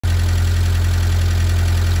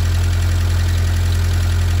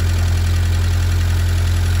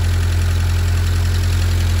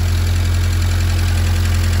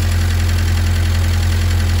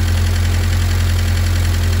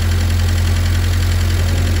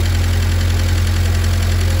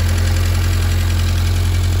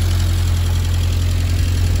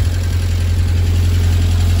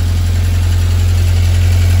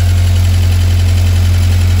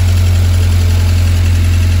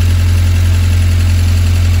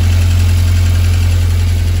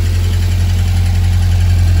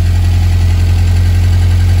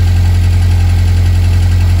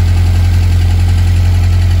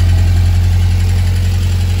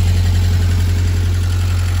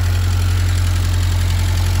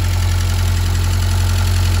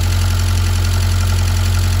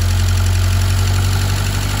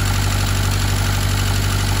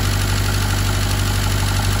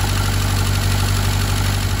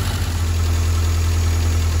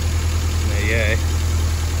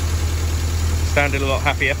sounding a lot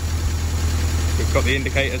happier. We've got the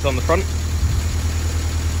indicators on the front.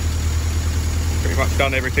 Pretty much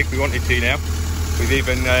done everything we wanted to now. We've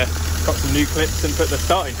even got some new clips and put the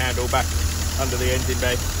starting handle back under the engine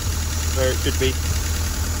bay where it should be.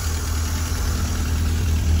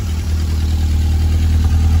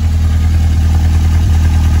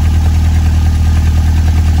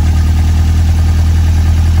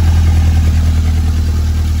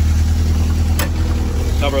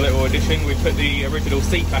 Another little addition, we've put the original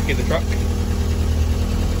seat back in the truck.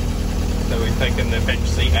 So we've taken the bench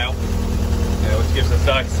seat out, which gives us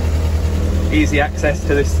nice, easy access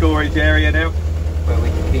to this storage area now, where we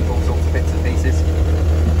can keep all sorts of bits and pieces.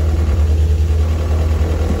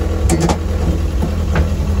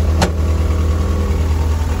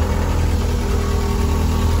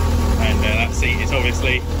 And that seat is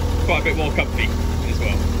obviously quite a bit more comfy as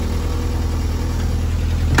well.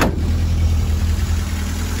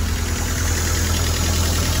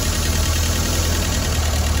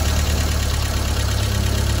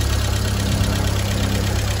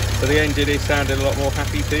 So the engine is sounding a lot more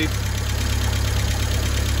happy too.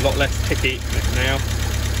 A lot less ticky now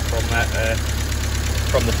from that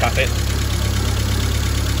from the tappet.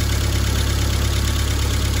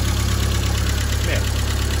 Yeah,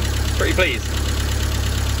 pretty pleased.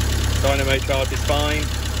 Dynamo charge is fine.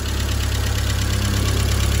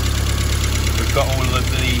 We've got all of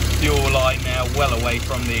the fuel line now well away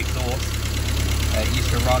from the exhaust. It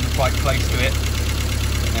used to run quite close to it.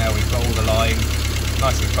 Now we've got all the line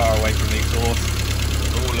nice and far away from the exhaust.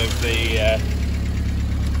 All of the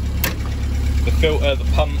filter, the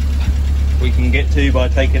pump, we can get to by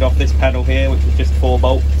taking off this panel here, which is just 4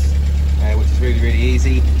 bolts, which is really, really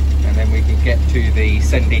easy. And then we can get to the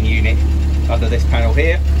sending unit under this panel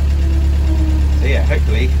here. So yeah,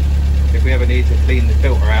 hopefully, if we ever need to clean the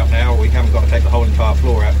filter out now, we haven't got to take the whole entire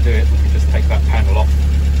floor out to do it. We can just take that panel off,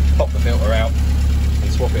 pop the filter out,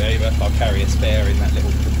 and swap it over. I'll carry a spare in that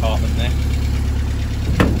little compartment there.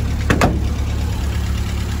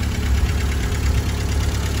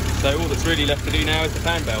 So all that's really left to do now is the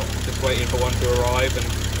fan belt. Just waiting for one to arrive, and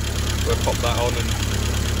we'll pop that on and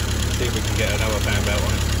see if we can get another fan belt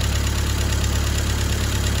on it.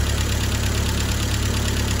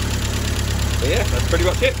 So yeah, that's pretty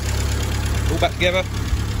much it. All back together.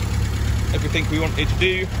 Everything we wanted to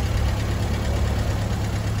do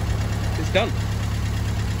is done.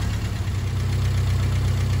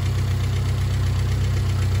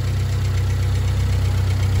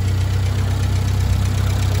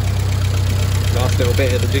 Last little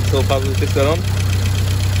bit of the jigsaw puzzle just got on.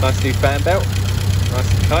 Nice new fan belt, nice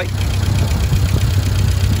and tight.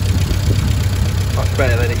 Much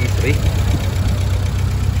better than it used to be.